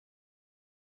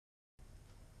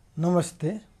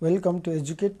Namaste, welcome to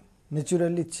Educate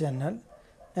Naturally channel,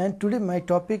 and today my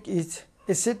topic is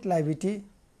asset liability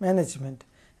management,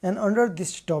 and under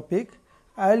this topic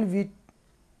I will be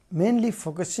mainly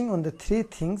focusing on the three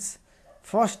things.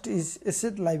 First is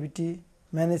asset liability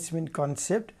management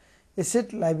concept,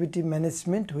 asset liability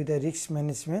management with a risk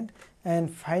management, and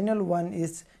final one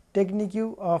is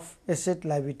technique of asset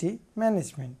liability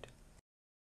management.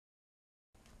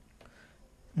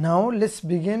 Now let's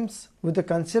begin with the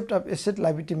concept of asset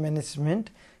liability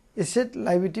management. Asset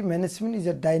liability management is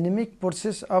a dynamic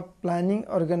process of planning,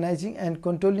 organizing and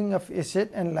controlling of asset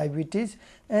and liabilities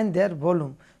and their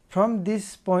volume. From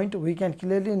this point we can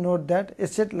clearly note that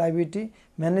asset liability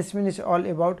management is all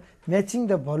about matching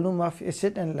the volume of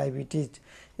asset and liabilities.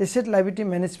 Asset liability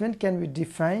management can be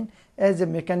defined as a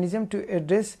mechanism to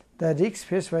address the risks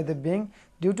faced by the bank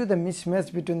due to the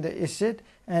mismatch between the asset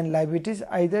and liabilities,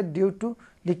 either due to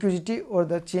liquidity or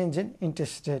the change in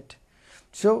interest rate.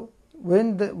 So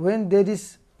when there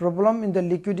is problem in the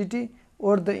liquidity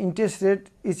or the interest rate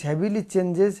is heavily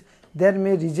changes, there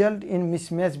may result in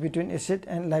mismatch between asset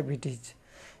and liabilities.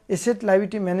 Asset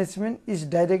liability management is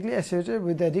directly associated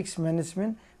with the risk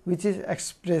management, which is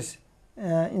expressed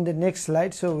in the next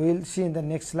slide. So we will see in the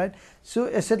next slide. So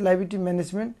asset liability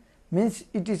management means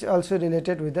it is also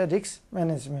related with the risk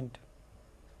management.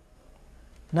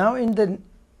 Now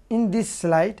in this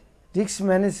slide, risk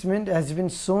management has been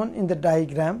shown in the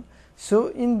diagram. So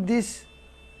in this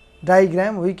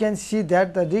diagram we can see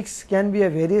that the risks can be a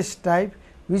various type,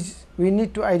 which we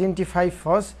need to identify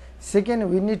first. Second,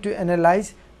 we need to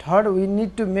analyze. Third, we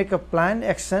need to make a plan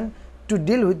action to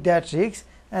deal with that risk.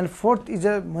 And fourth is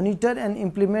a monitor and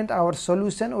implement our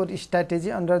solution or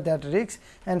strategy under that risk.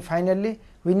 And finally,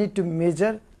 we need to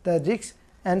measure the risk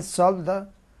and solve the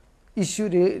issue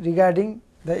regarding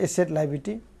the asset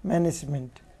liability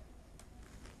management.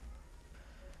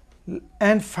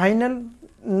 And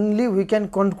finally, we can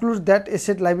conclude that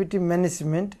asset liability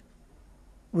management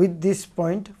with this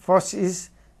point. First is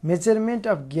measurement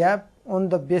of gap on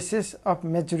the basis of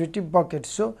maturity bucket.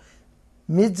 So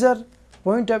major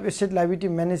point of asset liability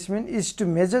management is to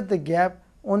measure the gap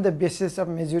on the basis of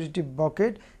maturity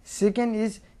bucket. Second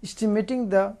is estimating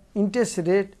the interest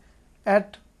rate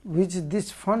at which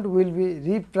this fund will be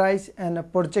repriced and a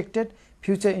projected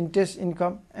future interest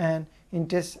income and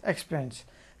interest expense.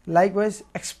 Likewise,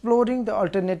 exploring the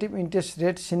alternative interest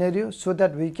rate scenario so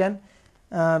that we can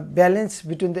balance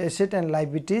between the asset and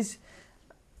liabilities.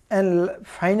 And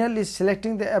finally,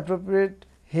 selecting the appropriate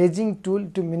hedging tool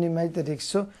to minimize the risk.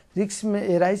 So risks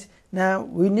may arise. Now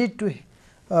we need to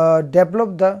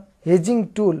develop the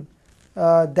hedging tool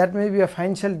that may be a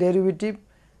financial derivative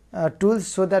tools,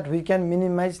 so that we can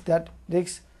minimize that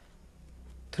risk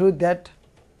through that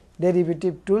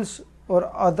derivative tools or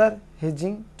other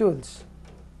hedging tools.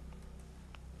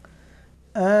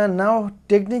 Now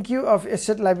technique of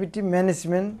asset liability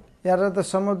management. Here are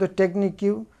some of the technique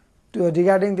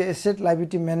regarding the asset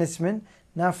liability management.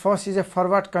 Now first is a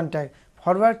forward contract.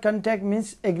 Forward contract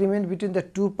means agreement between the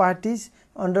two parties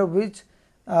under which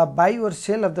buy or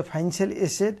sell of the financial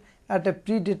asset at a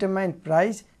predetermined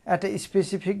price at a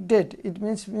specific date. It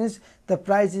means the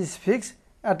price is fixed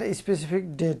at a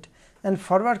specific date. And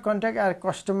forward contract are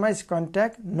customized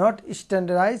contract, not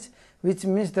standardized, which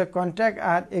means the contract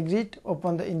are agreed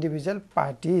upon the individual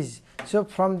parties. So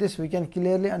from this we can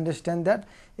clearly understand that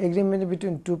agreement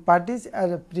between two parties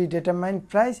at a predetermined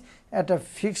price at a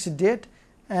fixed date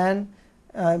and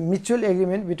mutual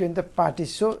agreement between the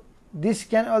parties. So this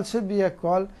can also be a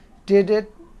call traded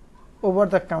over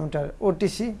the counter,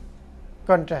 OTC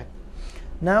contract.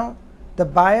 Now the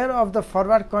buyer of the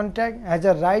forward contract has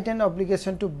a right and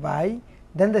obligation to buy.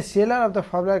 Then the seller of the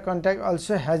forward contract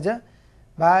also has a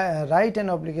right and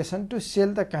obligation to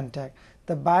sell the contract.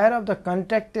 The buyer of the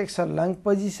contract takes a long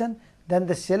position, then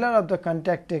the seller of the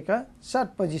contract take a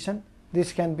short position.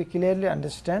 This can be clearly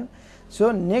understood.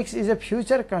 So next is a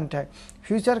future contract.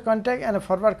 Future contract and a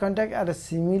forward contract are a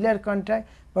similar contract,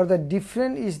 but the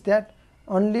difference is that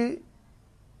only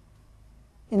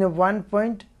in a one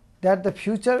point, that the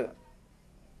future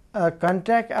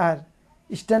contract are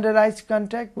standardized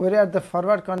contract, whereas the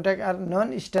forward contract are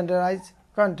non-standardized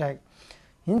contract.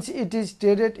 Hence it is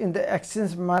traded in the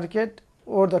exchange market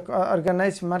or the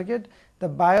organized market. The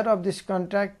buyer of this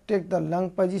contract take the long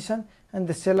position and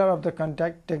the seller of the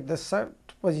contract take the short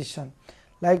position.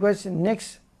 Likewise,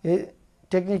 next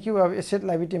technique of asset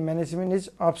liability management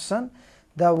is option.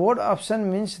 The word option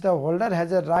means the holder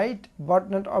has a right but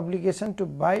not obligation to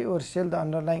buy or sell the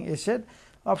underlying asset.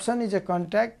 Option is a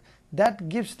contract that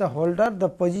gives the holder the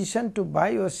position to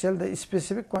buy or sell the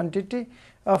specific quantity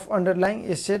of underlying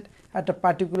asset at a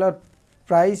particular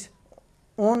price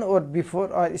on or before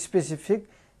a specific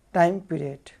time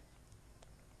period.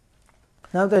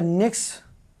 Now the next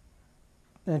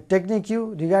technique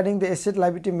regarding the asset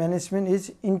liability management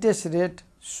is interest rate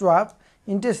swap.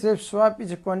 Interest rate swap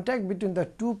is a contract between the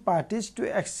two parties to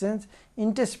exchange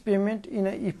interest payment in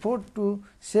an effort to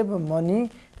save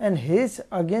money and hedge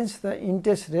against the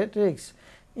interest rate risks.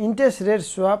 Interest rate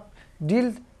swap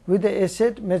deals with the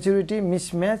asset maturity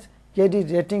mismatch,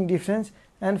 credit rating difference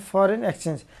and foreign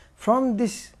exchange. From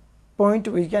this point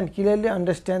we can clearly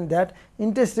understand that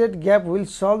interest rate gap will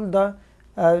solve the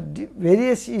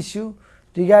various issues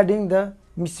regarding the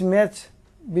mismatch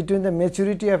between the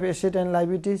maturity of asset and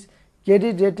liabilities,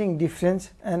 credit rating difference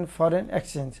and foreign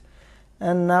exchange.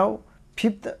 And now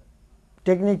fifth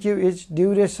technique is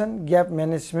duration gap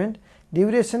management.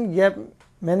 Duration gap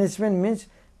management means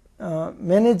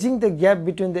managing the gap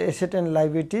between the asset and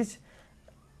liabilities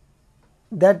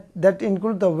that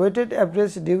include the weighted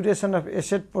average duration of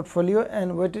asset portfolio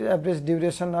and weighted average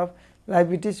duration of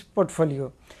liabilities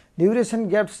portfolio. Duration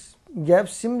gaps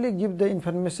simply give the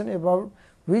information about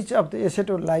which of the asset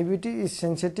or liability is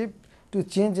sensitive to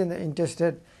change in the interest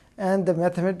rate, and the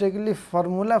mathematically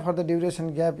formula for the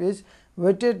duration gap is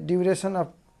weighted duration of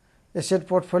asset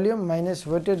portfolio minus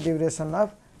weighted duration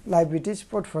of liabilities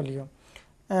portfolio.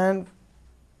 And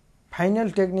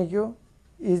final technique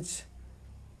is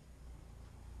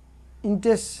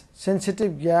interest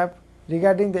sensitive gap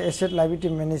regarding the asset liability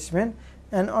management,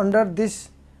 and under this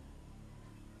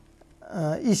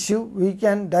issue we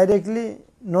can directly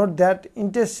note that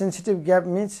interest sensitive gap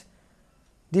means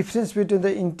difference between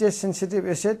the interest sensitive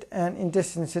asset and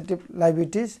interest sensitive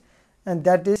liabilities, and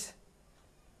that is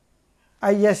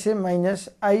ISA minus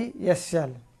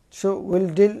ISL. So we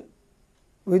will deal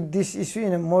with this issue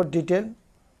in a more detail.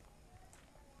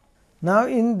 Now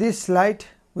in this slide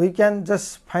we can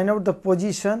just find out the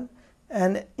position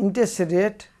and interest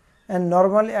rate and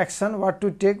normal action, what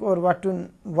to take or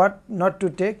what not to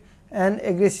take, and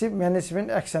aggressive management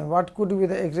action, what could be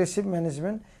the aggressive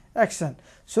management action.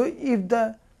 So if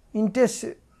the interest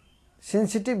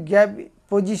sensitive gap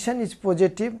position is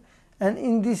positive, and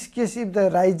in this case if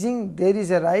there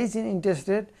is a rise in interest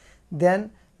rate,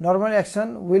 then normal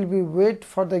action will be wait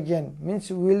for the gain, means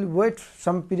we will wait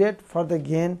some period for the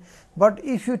gain. But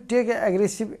if you take a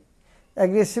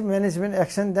aggressive management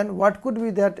action, then what could be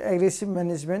that aggressive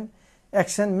management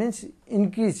action means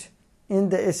increase in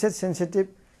the asset sensitive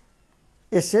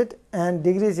asset and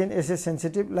decrease in asset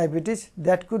sensitive liabilities.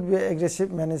 That could be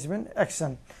aggressive management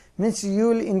action, means you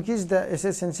will increase the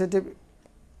asset sensitive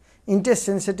interest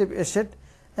sensitive asset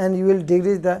and you will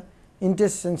decrease the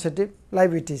interest sensitive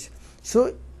liabilities.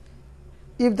 So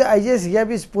if the IS gap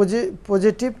is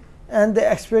positive and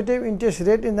the expected interest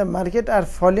rate in the market are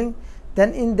falling,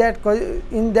 then in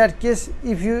that case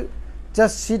if you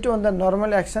just sit on the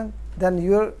normal action, then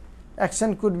your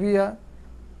action could be a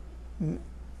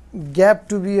gap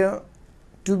to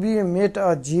be made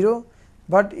a 0.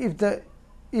 But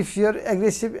if your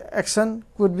aggressive action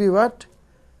could be what,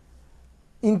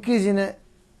 increase in a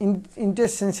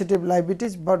interest sensitive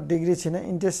liabilities but decrease in a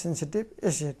interest sensitive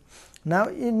asset. Now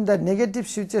in the negative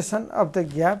situation of the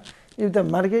gap, if the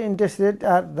market interest rate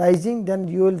are rising, then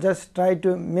you will just try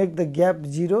to make the gap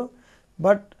 0,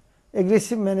 but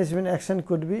aggressive management action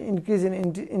could be increase in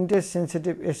interest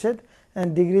sensitive asset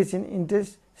and decrease in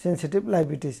interest sensitive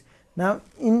liabilities. Now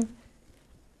in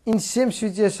same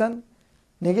situation,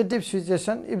 negative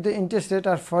situation, if the interest rate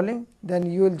are falling,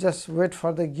 then you will just wait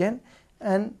for the gain,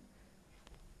 and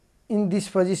in this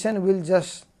position we will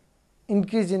just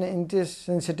increase in interest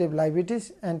sensitive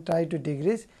liabilities and try to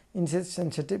decrease interest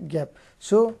sensitive gap.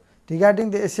 So regarding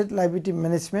the asset liability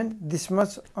management, this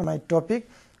much on my topic.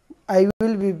 I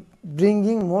will be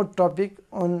bringing more topic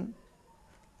on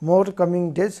more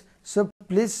coming days. So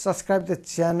please subscribe the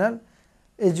channel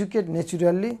Educate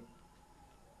Naturally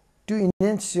to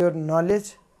enhance your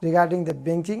knowledge regarding the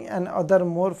banking and other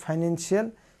more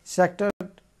financial sector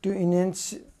to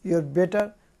enhance your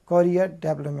better career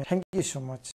development. Thank you so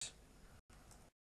much.